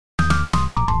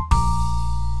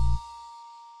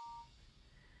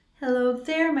Hello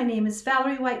there, my name is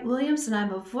Valerie White Williams and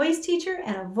I'm a voice teacher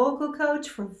and a vocal coach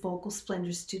for Vocal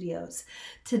Splendor Studios.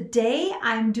 Today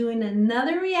I'm doing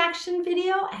another reaction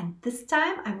video and this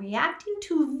time I'm reacting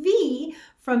to V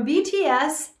from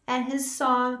BTS and his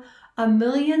song A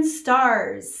Million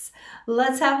Stars.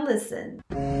 Let's have a listen.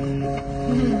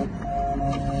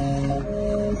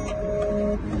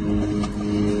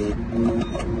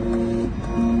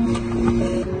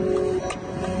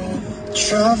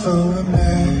 Travel with me,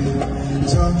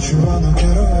 don't you wanna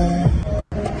get away?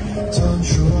 Don't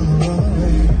you wanna run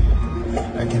away?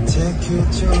 I can take you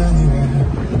to anywhere.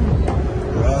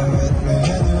 Ride with me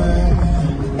anywhere.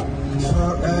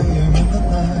 4 AM in the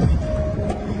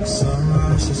night,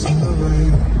 sunrise is on the way.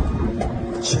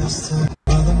 Just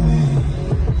bother me,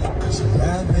 'cause I'm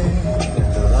ready in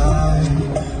the light.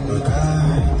 We'll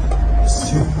guide us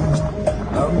to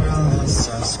a million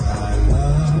stars, my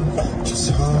love. Just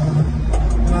hold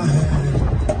my hand.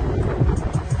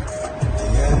 In the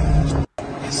end,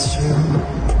 it's you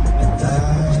and I.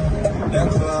 And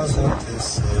close up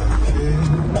disappear.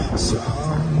 So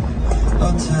hold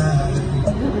on tight.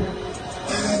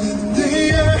 And in the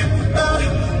air, I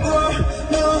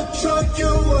wanna show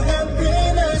you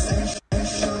happiness and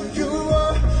show you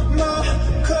all my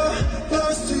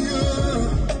colors to you.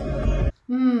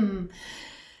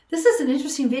 This is an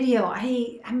interesting video.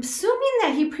 I'm assuming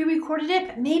that he pre-recorded it,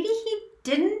 but maybe he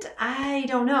didn't. I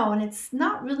don't know. And it's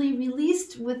not really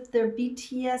released with their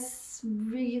BTS,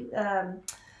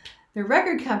 their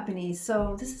record company.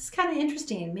 So this is kind of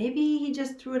interesting. Maybe he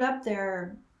just threw it up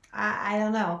there. I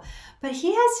don't know. But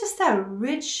he has just that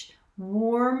rich,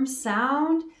 warm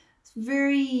sound. It's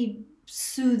very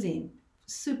soothing,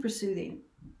 super soothing.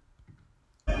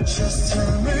 Just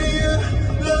tell me you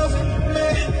love me,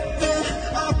 then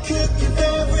I'll give you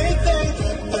everything.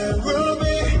 There will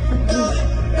be the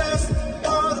best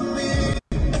part of me.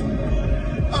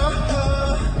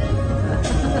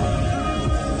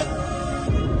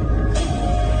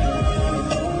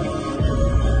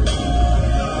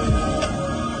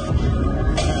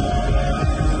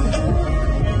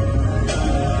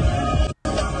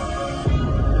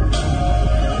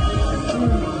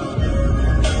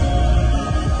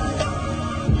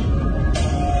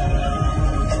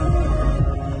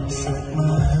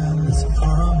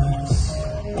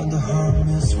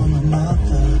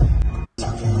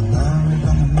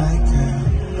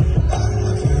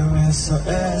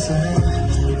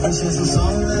 This is a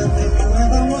song that if you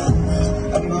ever want me,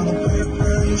 I'm gonna be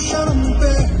where you should me,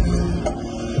 baby.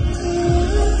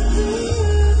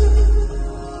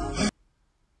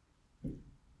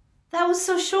 That was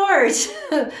so short.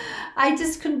 I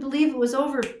just couldn't believe it was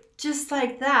over just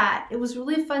like that. It was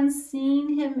really fun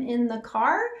seeing him in the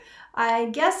car. I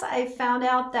guess I found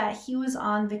out that he was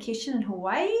on vacation in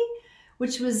Hawaii,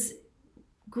 which was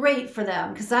great for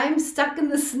them because I'm stuck in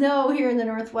the snow here in the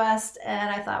Northwest, and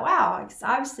I thought, wow, it's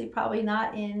obviously probably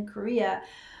not in Korea,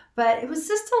 but it was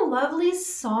just a lovely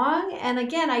song. And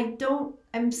again,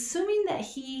 I'm assuming that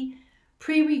he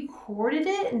pre-recorded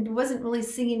it and wasn't really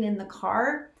singing in the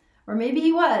car, or maybe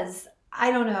he was. I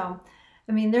don't know.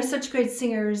 I mean, they're such great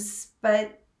singers,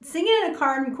 but singing in a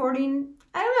car and recording,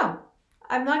 I don't know.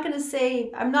 I'm not going to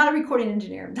say, I'm not a recording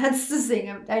engineer. That's the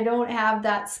thing. I don't have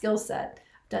that skill set.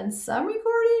 Done some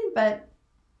recording, but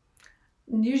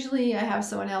usually I have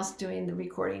someone else doing the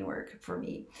recording work for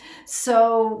me.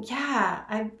 So yeah,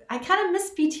 I kind of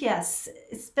miss BTS.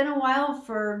 It's been a while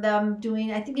for them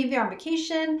doing, I think maybe they're on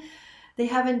vacation. They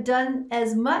haven't done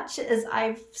as much as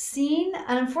I've seen.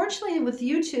 And unfortunately with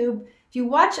YouTube, if you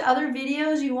watch other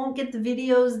videos, you won't get the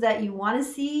videos that you want to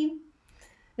see.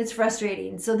 It's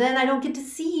frustrating. So then I don't get to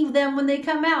see them when they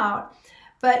come out.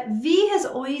 But V has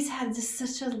always had just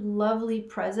such a lovely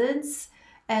presence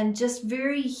and just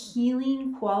very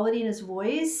healing quality in his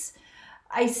voice.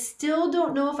 I still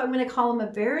don't know if I'm going to call him a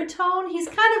baritone. He's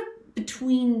kind of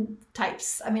between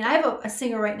types. I mean, I have a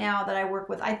singer right now that I work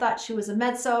with. I thought she was a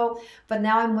mezzo, but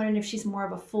now I'm wondering if she's more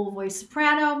of a full voice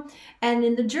soprano. And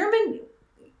in the German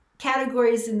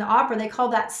categories in the opera, they call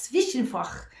that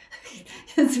Zwischenfach.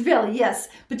 It's really, yes,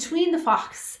 between the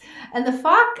Fachs. And the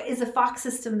Fach is a Fach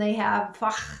system they have,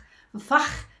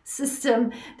 Fach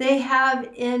system they have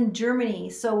in Germany.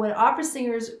 So when opera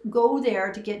singers go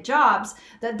there to get jobs,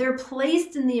 that they're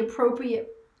placed in the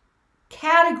appropriate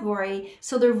category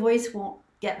so their voice won't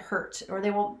get hurt or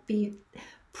they won't be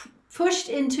pushed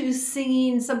into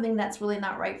singing something that's really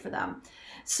not right for them.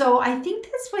 So I think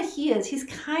that's what he is. He's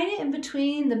kind of in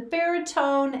between the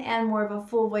baritone and more of a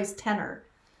full voice tenor.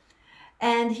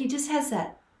 And he just has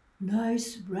that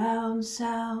nice round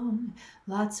sound,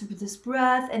 lots of this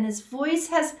breath, and his voice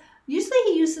has Usually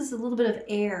he uses a little bit of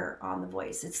air on the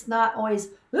voice. It's not always,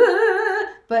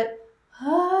 but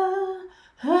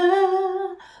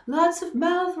lots of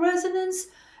mouth resonance.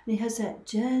 And he has that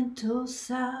gentle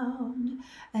sound.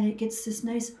 And it gets this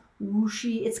nice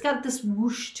whooshy, it's got this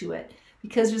whoosh to it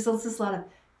because there's also a lot of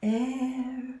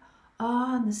air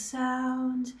on the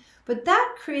sound. But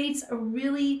that creates a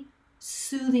really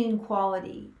soothing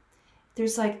quality.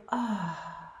 There's like,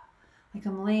 like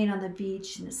I'm laying on the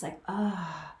beach and it's like,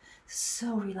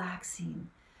 so relaxing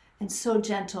and so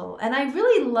gentle. And I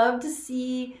really love to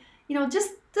see, you know,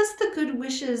 just the good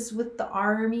wishes with the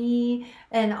army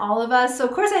and all of us. So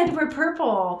of course I had to wear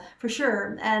purple for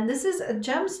sure. And this is a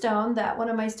gemstone that one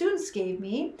of my students gave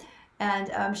me.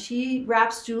 And she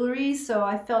wraps jewelry, so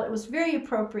I felt it was very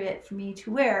appropriate for me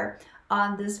to wear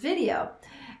on this video.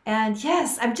 And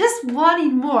yes, I'm just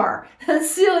wanting more.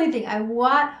 That's the only thing. I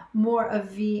want more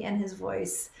of V and his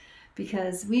voice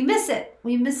because we miss it.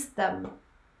 We miss them.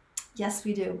 Yes,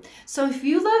 we do. So if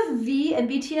you love V and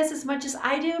BTS as much as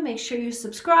I do, make sure you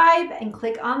subscribe and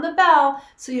click on the bell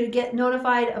so you get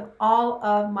notified of all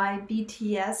of my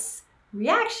BTS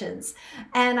reactions.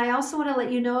 And I also want to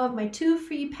let you know of my 2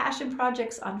 free passion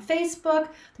projects on Facebook.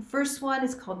 The first one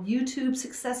is called YouTube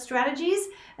Success Strategies,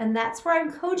 and that's where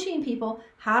I'm coaching people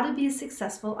how to be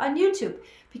successful on YouTube,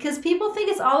 because people think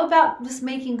it's all about just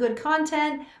making good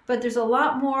content, but there's a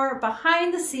lot more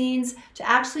behind the scenes to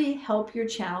actually help your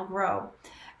channel grow.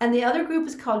 And the other group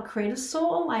is called Creative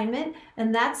Soul Alignment,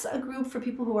 and that's a group for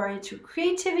people who are into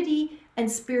creativity and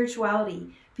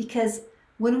spirituality, because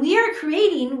when we are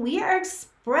creating, we are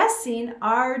expressing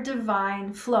our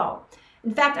divine flow.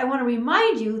 In fact, I want to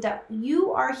remind you that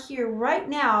you are here right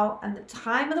now on the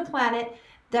time of the planet,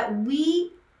 that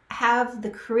we have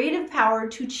the creative power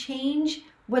to change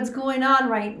what's going on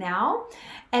right now.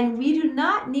 And we do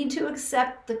not need to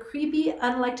accept the creepy,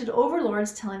 unelected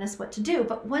overlords telling us what to do.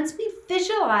 But once we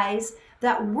visualize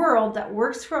that world that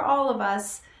works for all of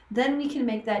us, then we can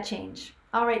make that change.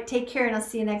 All right, take care and I'll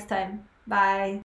see you next time. Bye.